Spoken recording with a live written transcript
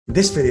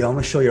This video, I'm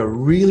going to show you a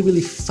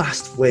really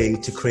fast way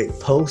to create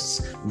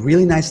posts,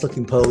 really nice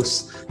looking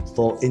posts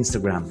for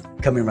Instagram.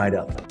 Coming right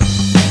up.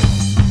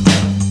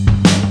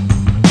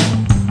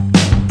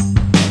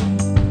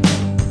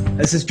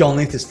 This is John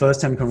Lee. If it's the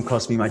first time you come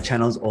across me, my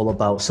channel is all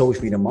about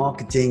social media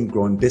marketing,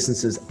 growing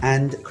businesses,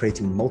 and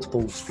creating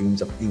multiple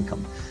streams of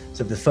income.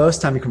 So if the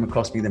first time you come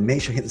across me, then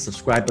make sure you hit the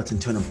subscribe button,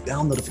 turn on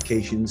bell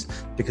notifications,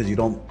 because you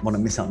don't want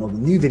to miss out on all the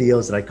new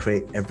videos that I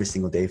create every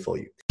single day for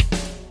you.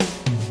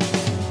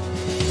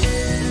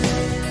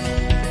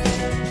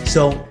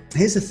 So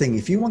here's the thing,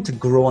 if you want to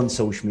grow on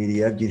social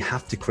media, you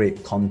have to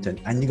create content,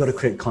 and you got to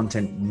create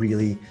content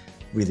really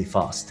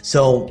fast.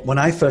 So when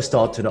I first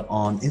started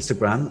on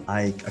Instagram,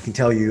 I can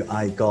tell you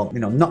I got,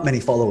 not many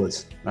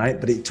followers, right?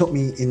 But it took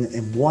me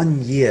in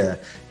 1 year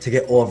to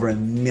get over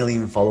 1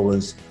 million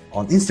followers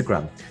on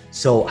Instagram.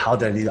 So how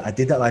did I do that? I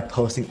did that by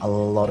posting a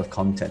lot of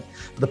content.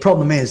 But the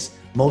problem is,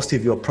 most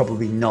of you are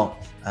probably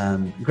not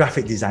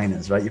graphic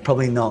designers, right? You're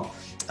probably not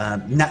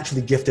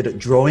naturally gifted at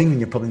drawing, and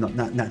you're probably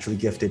not naturally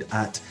gifted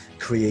at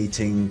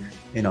creating,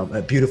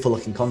 beautiful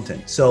looking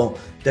content. So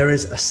there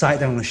is a site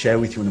that I'm going to share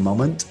with you in a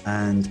moment.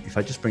 And if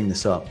I just bring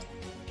this up,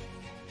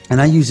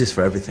 and I use this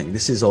for everything.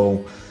 This is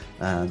all,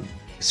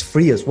 it's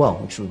free as well,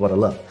 which is what I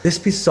love. This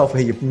piece of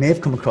software here, you may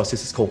have come across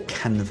this, is called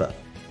Canva,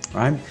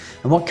 right?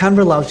 And what Canva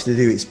allows you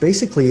to do, it's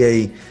basically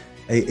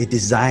a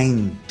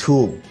design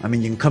tool. I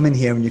mean, you can come in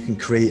here and you can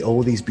create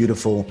all these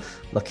beautiful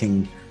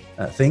looking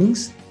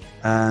things.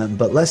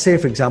 But let's say,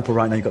 for example,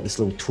 right now you've got this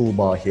little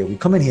toolbar here. We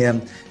come in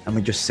here and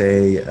we just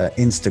say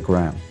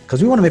Instagram,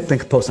 because we want to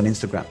make a post on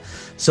Instagram.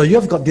 So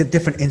you've got the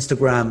different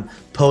Instagram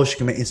posts. You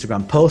can make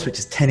Instagram posts, which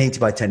is 1080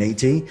 by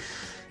 1080.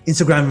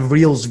 Instagram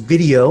Reels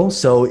video.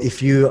 So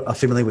if you are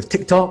familiar with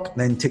TikTok,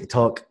 then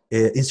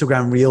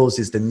Instagram Reels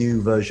is the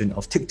new version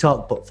of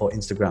TikTok, but for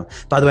Instagram.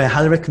 By the way, I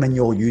highly recommend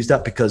you all use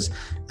that, because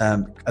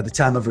at the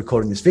time of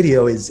recording this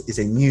video is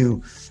a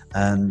new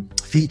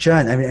feature.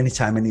 And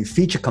anytime a new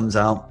feature comes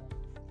out,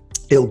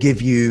 it'll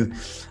give you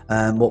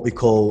what we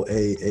call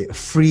a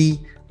free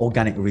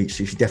organic reach.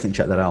 So you should definitely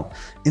check that out.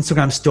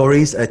 Instagram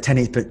stories,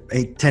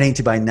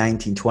 1080 by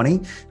 1920.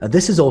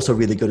 This is also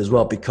really good as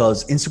well,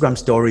 because Instagram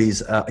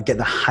stories get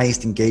the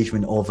highest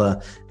engagement over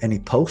any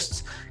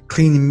posts.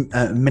 Clean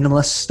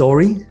minimalist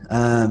story.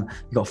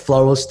 You've got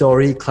floral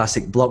story,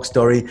 classic block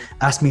story,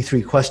 ask me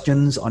 3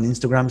 questions on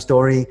Instagram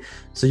story.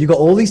 So you've got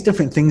all these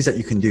different things that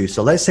you can do.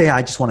 So let's say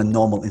I just want a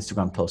normal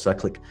Instagram post. So I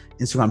click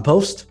Instagram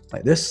post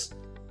like this.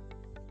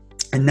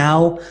 And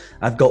now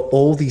I've got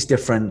all these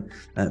different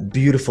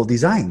beautiful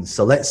designs.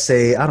 So let's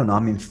say, I don't know,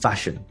 I'm in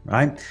fashion,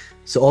 right?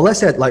 So, or let's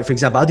say, like, for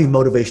example, I do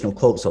motivational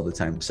quotes all the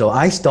time. So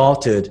I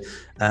started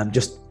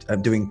just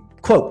doing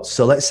quotes.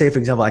 So let's say, for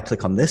example, I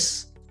click on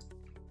this.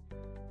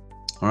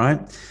 All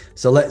right.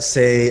 So let's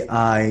say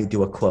I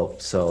do a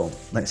quote. So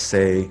let's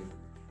say,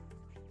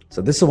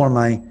 so this is one of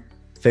my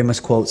famous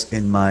quotes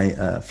in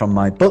my, from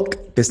my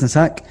book, Business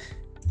Hack.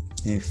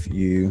 If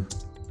you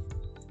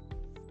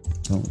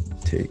don't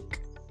take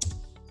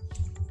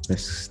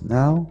risks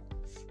now,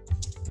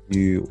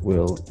 you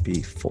will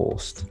be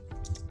forced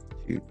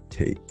to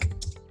take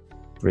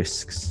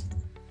risks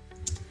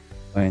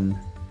when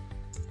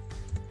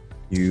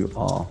you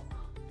are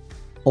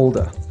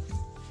older.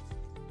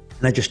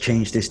 And I just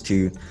changed this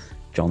to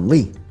John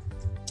Lee.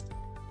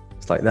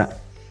 It's like that,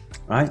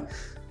 right?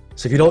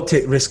 So if you don't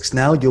take risks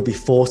now, you'll be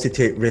forced to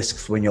take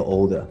risks when you're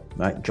older,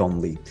 right?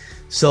 John Lee.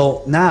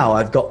 So now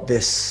I've got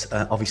this,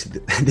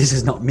 obviously this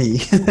is not me.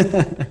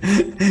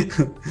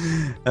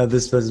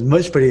 This was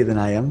much prettier than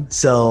I am.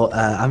 So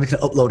I'm going to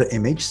upload an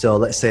image. So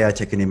let's say I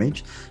take an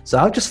image. So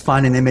I'll just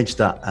find an image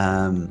that,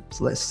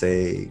 so let's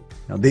say,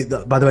 by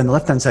the way, on the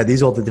left-hand side,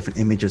 these are all the different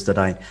images that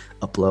I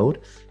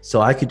upload.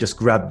 So I could just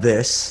grab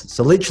this.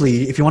 So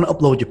literally, if you want to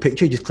upload your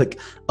picture, you just click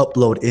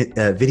upload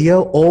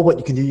video, or what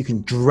you can do, you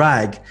can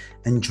drag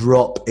and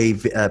drop a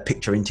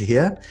picture into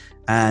here.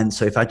 And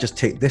so if I just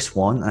take this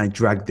one and I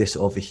drag this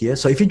over here.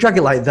 So if you drag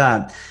it like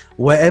that,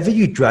 wherever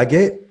you drag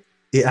it,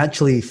 it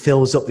actually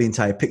fills up the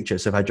entire picture.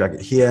 So if I drag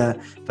it here,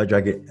 if I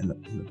drag it in the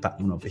back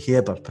one over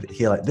here, but I put it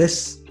here like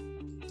this.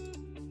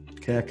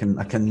 Okay, I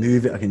can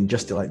move it, I can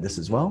adjust it like this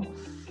as well.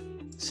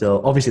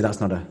 So obviously that's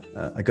not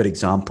a good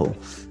example.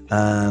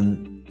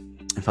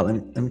 In fact,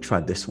 let me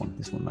try this one.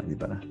 This one might be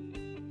better.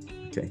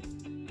 Okay.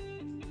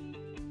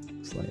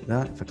 Just like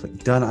that. If I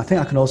click done, I think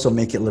I can also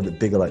make it a little bit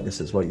bigger like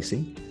this as well, you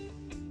see?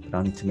 But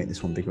I need to make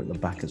this one bigger at the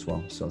back as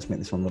well. So let's make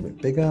this one a little bit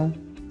bigger.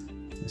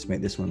 Let's make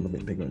this one a little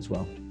bit bigger as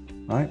well.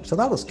 All right, so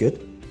that looks good.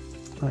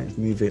 All right, let's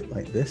move it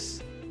like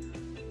this.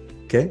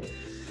 Okay.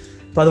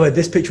 By the way,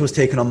 this picture was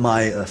taken on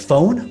my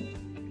phone,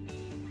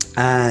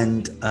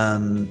 and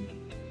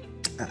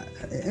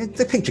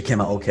the picture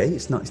came out okay.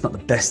 It's not the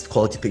best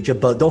quality picture,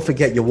 but don't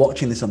forget you're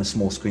watching this on a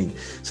small screen.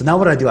 So now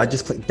what I do, I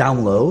just click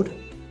download,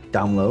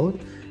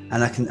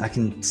 and I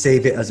can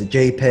save it as a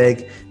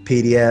JPEG,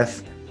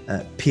 PDF,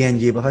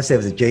 PNG. But if I save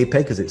it as a JPEG,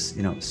 because it's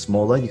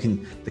smaller, you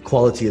can the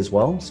quality as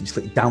well. So you just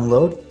click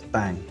download,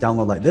 bang,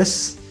 download like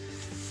this.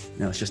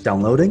 Now it's just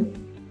downloading.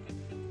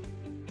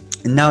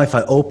 And now if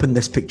I open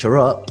this picture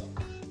up,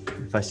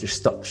 if I just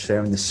stop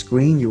sharing the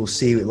screen, you will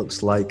see it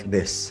looks like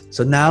this.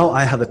 So now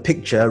I have a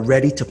picture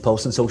ready to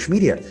post on social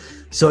media.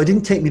 So it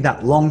didn't take me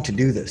that long to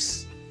do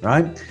this,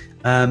 right?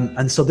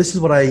 And so this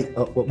is what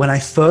when I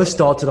first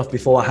started off,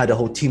 before I had a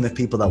whole team of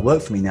people that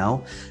work for me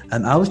now,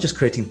 I was just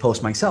creating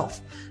posts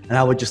myself. And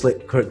I would just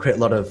create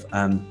a lot of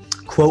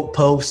quote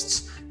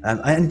posts.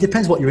 And it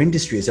depends what your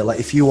industry is.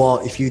 Like if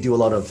you do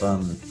a lot of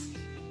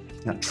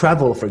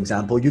travel, for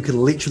example, you could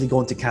literally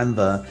go into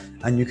Canva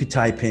and you could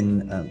type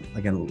in,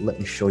 again, let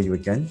me show you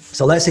again.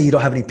 So let's say you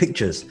don't have any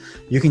pictures.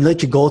 You can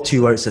literally go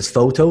to where it says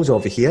photos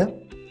over here.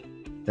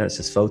 There it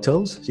says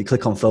photos. So you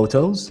click on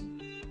photos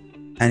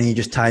and you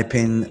just type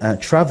in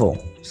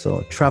travel.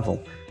 So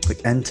travel,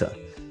 click enter,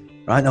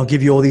 right? And I'll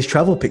give you all these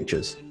travel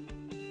pictures,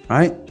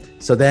 right?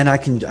 So then I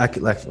could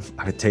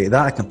take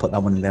that, I can put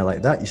that one in there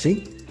like that, you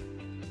see?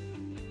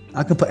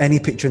 I can put any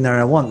picture in there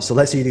I want. So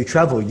let's say you do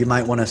travel, you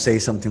might want to say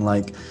something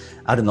like,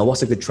 I don't know,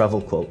 what's a good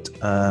travel quote?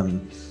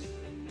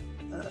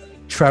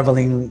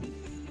 Traveling,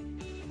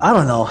 I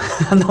don't know.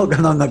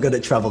 I'm not good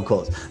at travel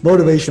quotes.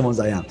 Motivation ones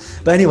I am.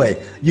 But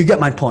anyway, you get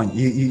my point.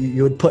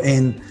 You would put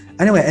in,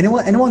 anyway,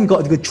 anyone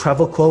got a good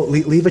travel quote?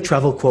 Leave a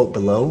travel quote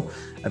below.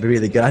 That'd be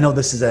really good. I know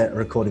this is a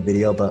recorded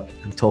video, but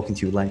I'm talking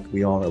to you like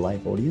we are a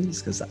live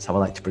audience because that's how I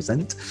like to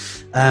present.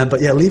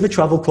 But yeah, leave a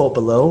travel quote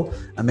below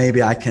and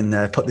maybe I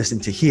can put this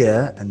into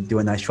here and do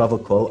a nice travel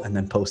quote and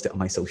then post it on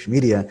my social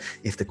media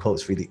if the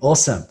quote's really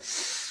awesome.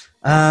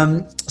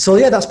 So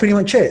yeah, that's pretty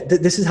much it.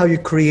 This is how you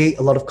create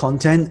a lot of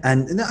content.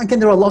 And again,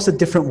 there are lots of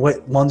different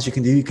ones you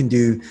can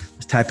do.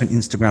 Let's type in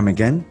Instagram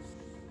again.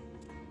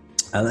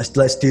 Let's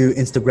do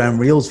Instagram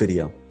Reels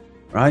video.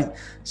 Right?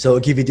 So it'll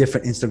give you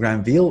different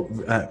Instagram reel.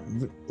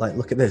 Like,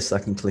 look at this. I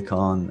can click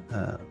on,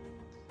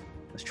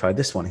 let's try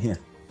this one here.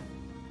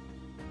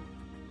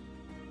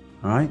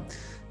 All right.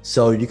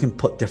 So you can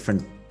put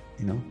different,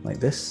 like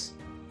this.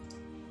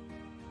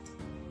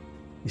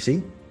 You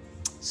see?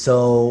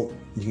 So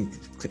you can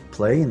click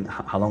play and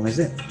how long is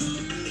it?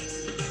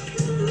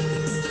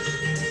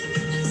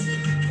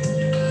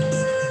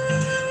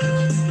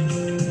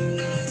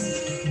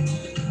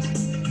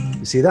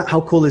 You see that?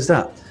 How cool is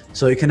that?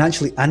 So you can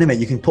actually animate,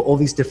 you can put all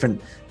these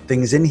different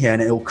things in here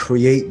and it will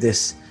create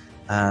this,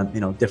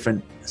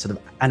 different sort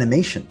of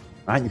animation,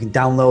 right? You can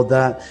download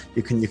that,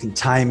 you can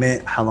time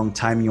it, how long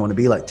timing you want to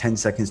be, like 10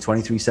 seconds,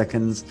 23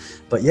 seconds.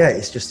 But yeah,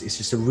 it's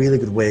just a really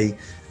good way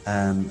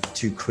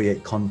to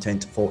create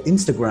content for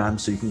Instagram,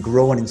 so you can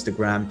grow on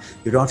Instagram.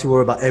 You don't have to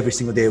worry about every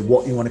single day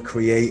what you want to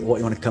create, what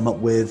you want to come up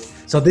with.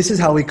 So this is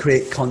how we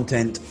create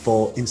content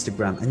for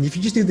Instagram. And if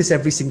you just do this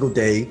every single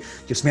day,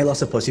 just make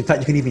lots of posts. In fact,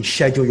 you can even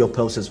schedule your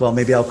posts as well.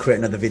 Maybe I'll create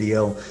another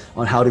video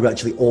on how to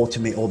actually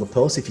automate all the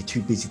posts if you're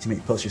too busy to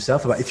make posts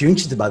yourself. But if you're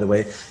interested, by the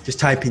way, just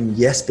type in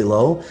yes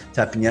below,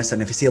 type in yes.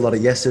 And if you see a lot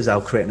of yeses,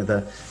 I'll create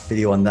another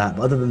video on that.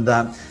 But other than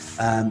that,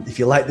 if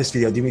you like this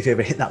video, do me a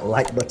favor, hit that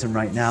like button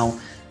right now.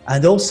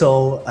 And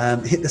also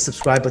hit the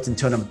subscribe button,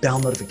 turn on bell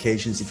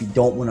notifications if you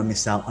don't want to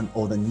miss out on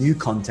all the new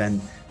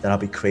content that I'll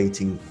be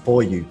creating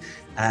for you.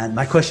 And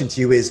my question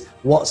to you is,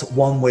 what's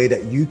one way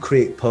that you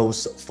create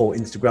posts for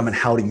Instagram and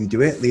how do you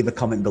do it? Leave a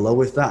comment below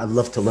with that. I'd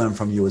love to learn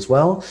from you as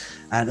well.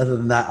 And other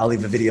than that, I'll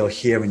leave a video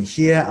here and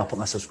here. I'll put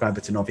my subscribe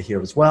button over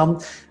here as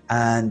well.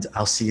 And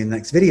I'll see you in the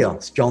next video.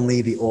 It's John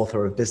Lee, the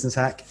author of Business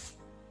Hack.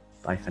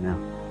 Bye for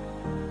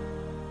now.